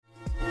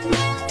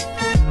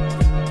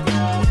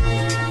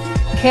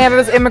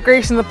Canada's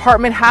Immigration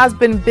Department has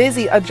been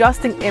busy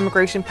adjusting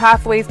immigration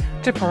pathways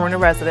to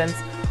permanent residence.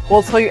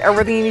 We'll tell you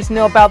everything you need to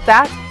know about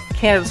that,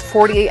 Canada's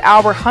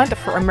 48-hour hunt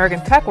for American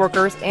tech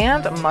workers,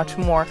 and much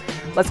more.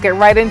 Let's get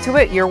right into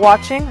it. You're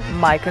watching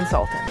My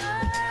Consultant.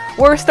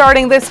 We're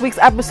starting this week's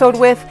episode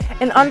with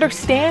an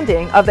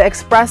understanding of the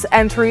Express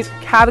Entry's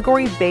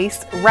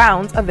category-based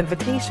rounds of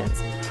invitations,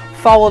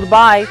 followed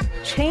by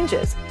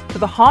changes to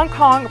the Hong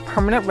Kong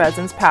permanent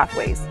residence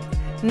pathways.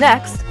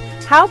 Next,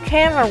 how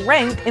Canada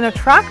ranked in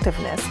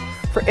attractiveness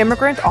for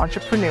immigrant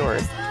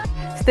entrepreneurs.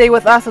 Stay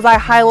with us as I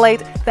highlight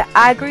the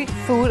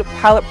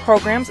Agri-Pilot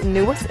program's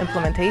newest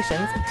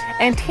implementations,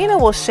 and Tina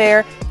will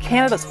share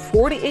Canada's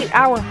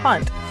 48-hour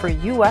hunt for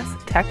U.S.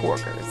 tech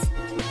workers.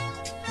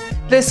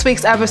 This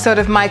week's episode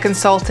of My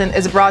Consultant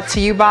is brought to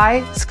you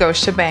by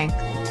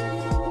Scotiabank.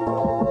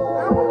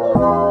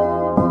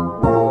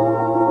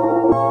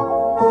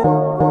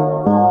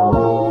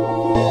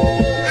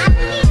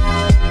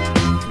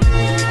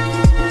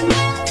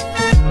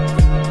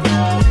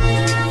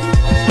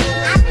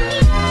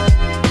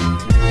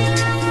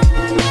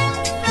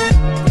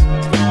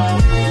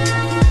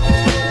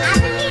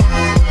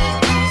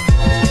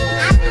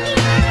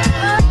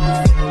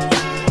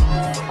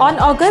 On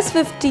August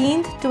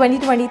 15,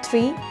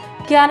 2023,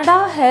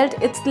 Canada held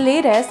its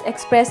latest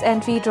Express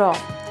Entry draw,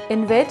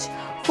 in which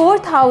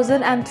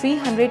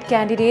 4,300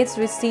 candidates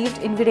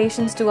received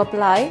invitations to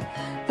apply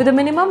with a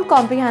minimum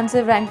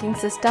comprehensive ranking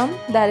system,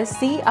 that is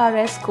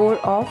CRS score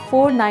of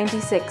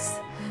 496.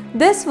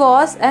 This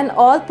was an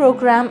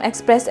all-program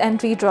Express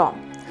Entry draw,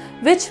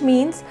 which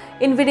means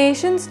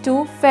invitations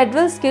to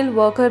Federal Skilled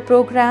Worker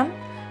Program,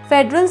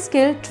 Federal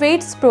Skilled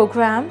Trades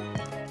Program,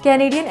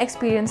 Canadian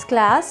Experience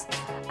Class,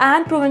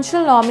 and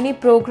Provincial Nominee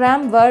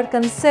Program were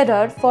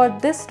considered for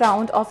this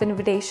round of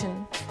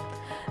invitation.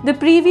 The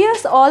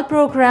previous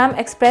all-program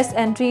Express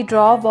Entry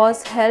draw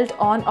was held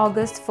on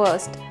August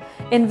 1st,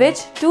 in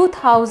which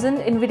 2,000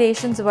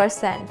 invitations were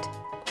sent.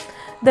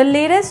 The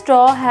latest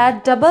draw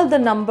had double the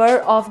number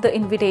of the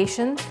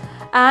invitations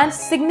and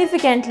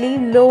significantly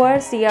lower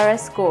CRS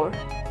score.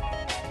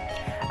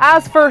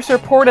 As first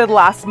reported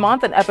last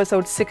month in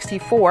episode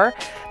 64,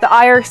 the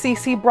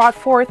IRCC brought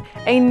forth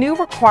a new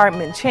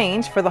requirement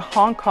change for the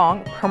Hong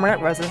Kong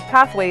permanent residence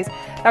pathways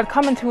that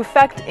come into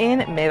effect in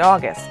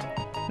mid-August.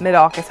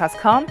 Mid-August has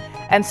come,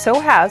 and so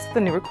has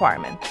the new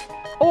requirement,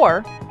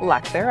 or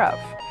lack thereof.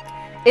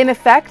 In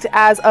effect,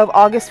 as of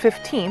August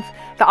 15th,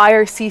 the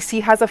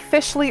IRCC has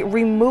officially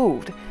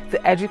removed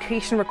the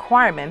education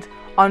requirement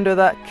under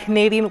the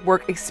Canadian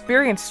Work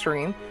Experience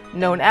stream,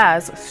 known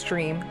as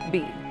Stream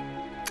B.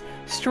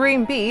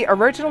 Stream B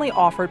originally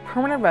offered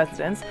permanent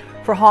residence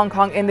for Hong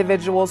Kong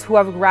individuals who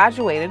have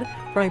graduated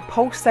from a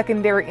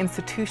post-secondary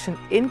institution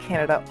in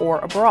Canada or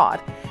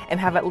abroad and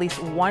have at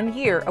least 1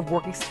 year of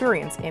work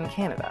experience in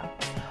Canada.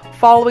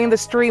 Following the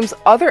stream's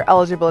other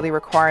eligibility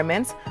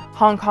requirements,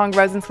 Hong Kong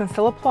residents can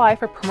still apply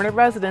for permanent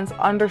residence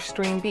under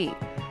Stream B.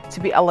 To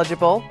be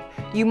eligible,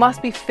 you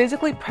must be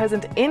physically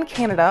present in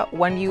Canada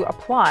when you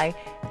apply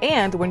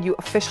and when you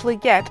officially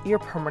get your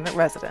permanent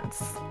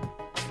residence.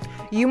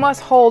 You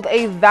must hold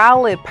a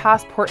valid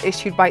passport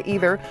issued by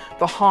either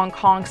the Hong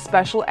Kong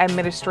Special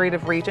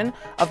Administrative Region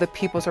of the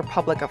People's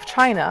Republic of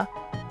China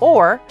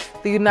or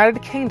the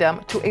United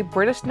Kingdom to a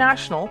British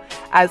national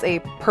as a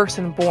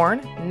person born,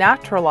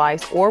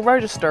 naturalized, or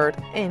registered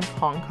in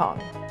Hong Kong.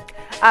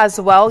 As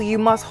well, you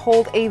must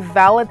hold a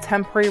valid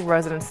temporary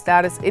resident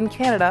status in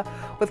Canada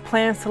with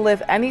plans to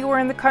live anywhere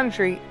in the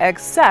country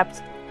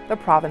except the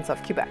province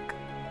of Quebec.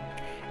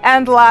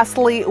 And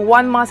lastly,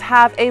 one must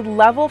have a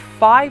level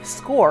 5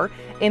 score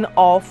in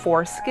all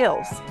 4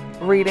 skills: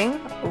 reading,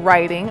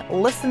 writing,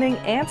 listening,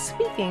 and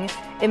speaking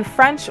in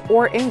French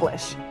or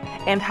English,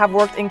 and have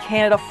worked in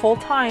Canada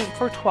full-time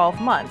for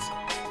 12 months,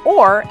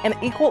 or an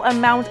equal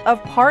amount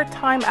of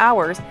part-time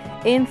hours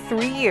in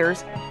 3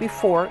 years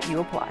before you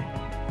apply.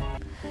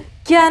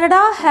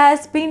 Canada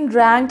has been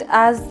ranked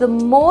as the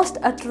most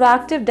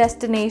attractive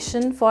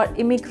destination for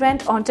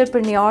immigrant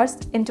entrepreneurs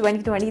in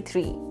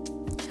 2023.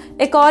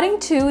 According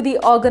to the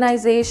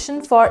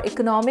Organization for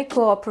Economic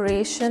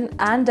Cooperation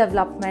and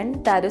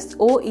Development, that is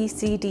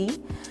OECD,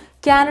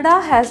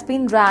 Canada has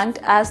been ranked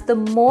as the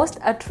most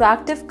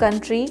attractive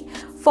country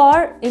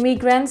for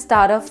immigrant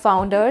startup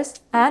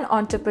founders and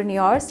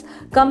entrepreneurs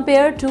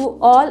compared to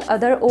all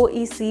other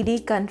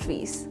OECD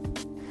countries.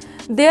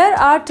 There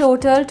are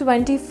total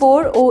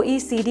 24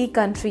 OECD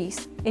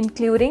countries,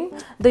 including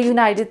the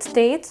United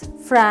States,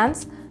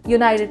 France,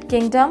 United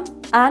Kingdom,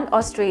 and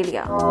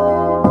Australia.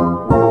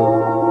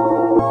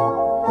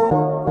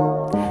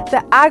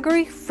 The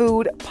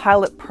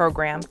Agri-Pilot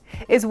program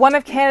is one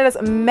of Canada's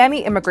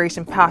many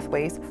immigration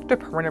pathways to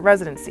permanent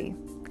residency.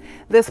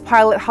 This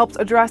pilot helps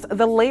address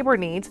the labor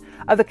needs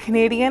of the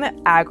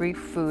Canadian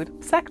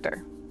agri-food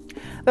sector.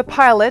 The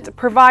pilot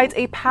provides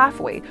a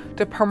pathway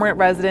to permanent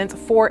residence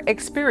for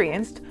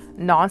experienced,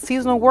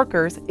 non-seasonal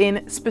workers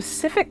in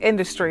specific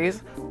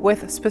industries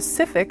with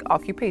specific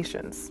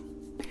occupations.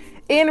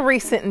 In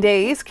recent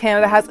days,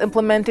 Canada has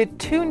implemented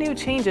 2 new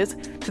changes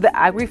to the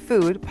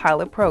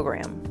Agri-Pilot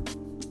program.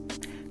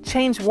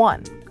 Change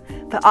 1.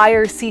 The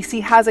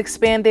IRCC has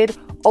expanded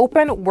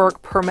open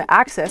work permit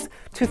access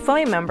to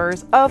family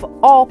members of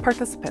all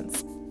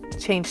participants.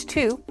 Change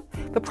 2.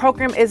 The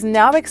program is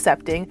now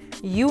accepting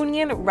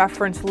union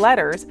reference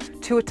letters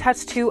to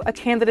attest to a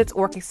candidate's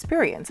work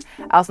experience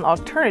as an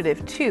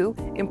alternative to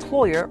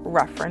employer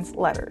reference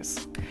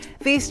letters.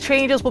 These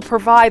changes will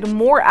provide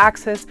more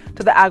access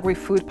to the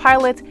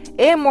Agri-Pilot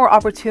and more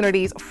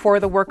opportunities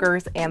for the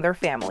workers and their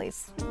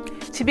families.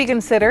 To be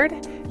considered,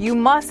 you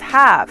must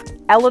have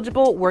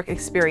eligible work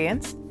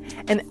experience,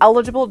 an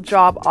eligible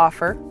job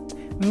offer,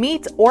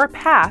 meet or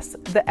pass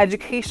the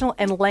educational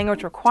and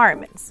language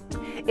requirements.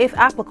 If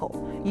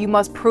applicable, you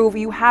must prove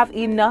you have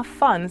enough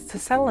funds to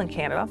settle in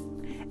Canada,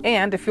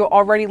 and if you're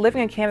already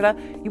living in Canada,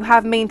 you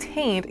have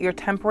maintained your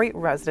temporary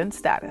resident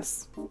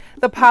status.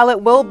 The pilot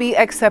will be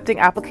accepting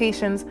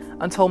applications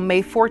until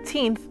May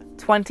 14th,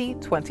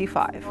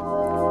 2025.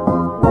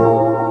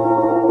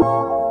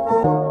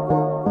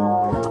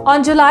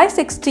 On July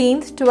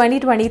 16,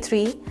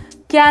 2023,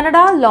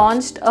 Canada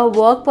launched a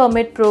work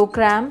permit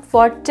program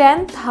for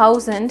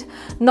 10,000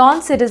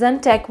 non-citizen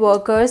tech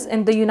workers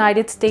in the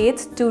United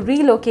States to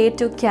relocate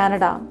to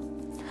Canada.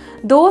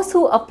 Those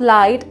who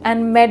applied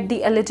and met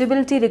the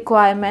eligibility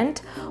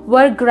requirement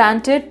were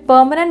granted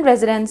permanent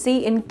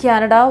residency in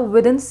Canada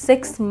within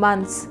 6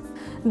 months.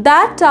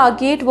 That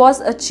target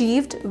was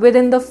achieved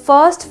within the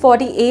first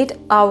 48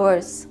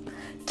 hours.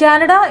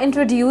 Canada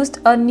introduced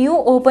a new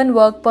open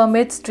work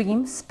permit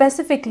stream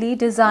specifically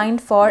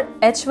designed for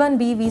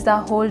H-1B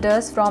visa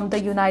holders from the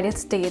United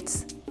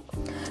States.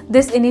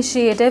 This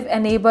initiative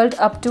enabled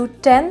up to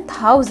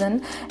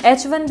 10,000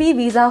 H-1B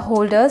visa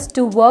holders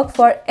to work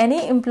for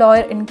any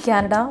employer in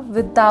Canada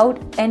without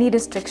any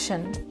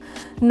restriction.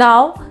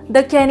 Now,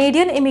 the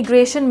Canadian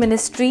Immigration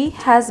Ministry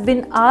has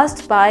been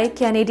asked by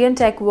Canadian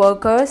tech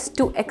workers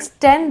to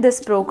extend this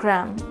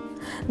program.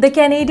 The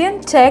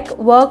Canadian tech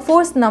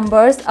workforce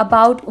numbers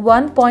about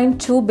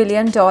 $1.2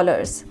 billion.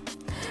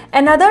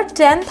 Another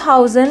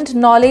 10,000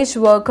 knowledge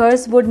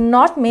workers would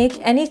not make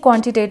any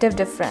quantitative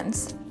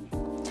difference.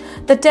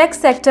 The tech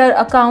sector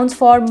accounts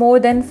for more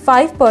than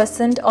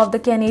 5% of the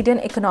Canadian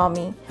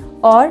economy,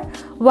 or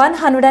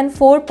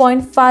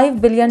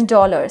 $104.5 billion,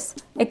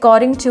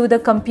 according to the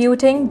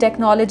Computing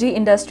Technology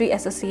Industry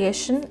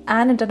Association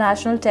and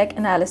International Tech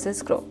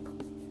Analysis Group.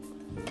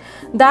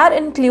 That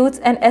includes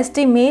an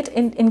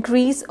estimated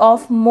increase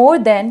of more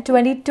than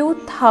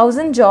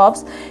 22,000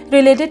 jobs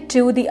related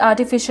to the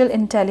artificial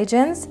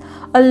intelligence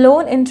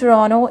alone in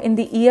Toronto in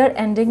the year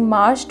ending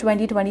March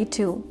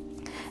 2022.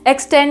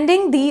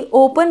 Extending the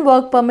open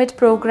work permit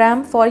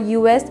program for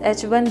US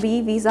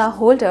H-1B visa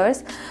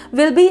holders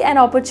will be an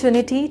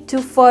opportunity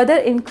to further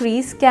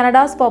increase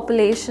Canada's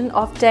population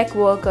of tech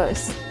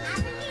workers.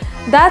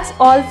 That's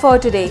all for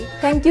today.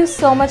 Thank you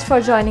so much for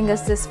joining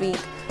us this week.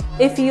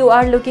 If you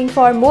are looking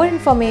for more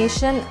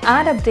information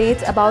and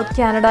updates about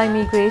Canada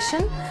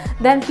immigration,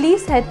 then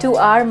please head to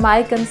our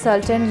My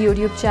Consultant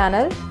YouTube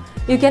channel.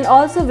 You can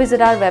also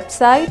visit our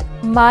website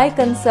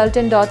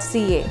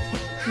myconsultant.ca,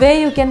 where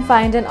you can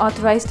find an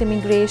authorized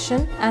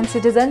immigration and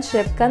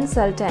citizenship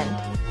consultant.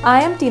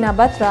 I am Tina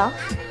Batra.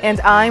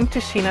 And I'm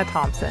Tashina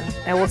Thompson,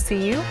 and we'll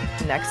see you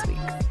next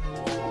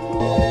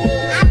week.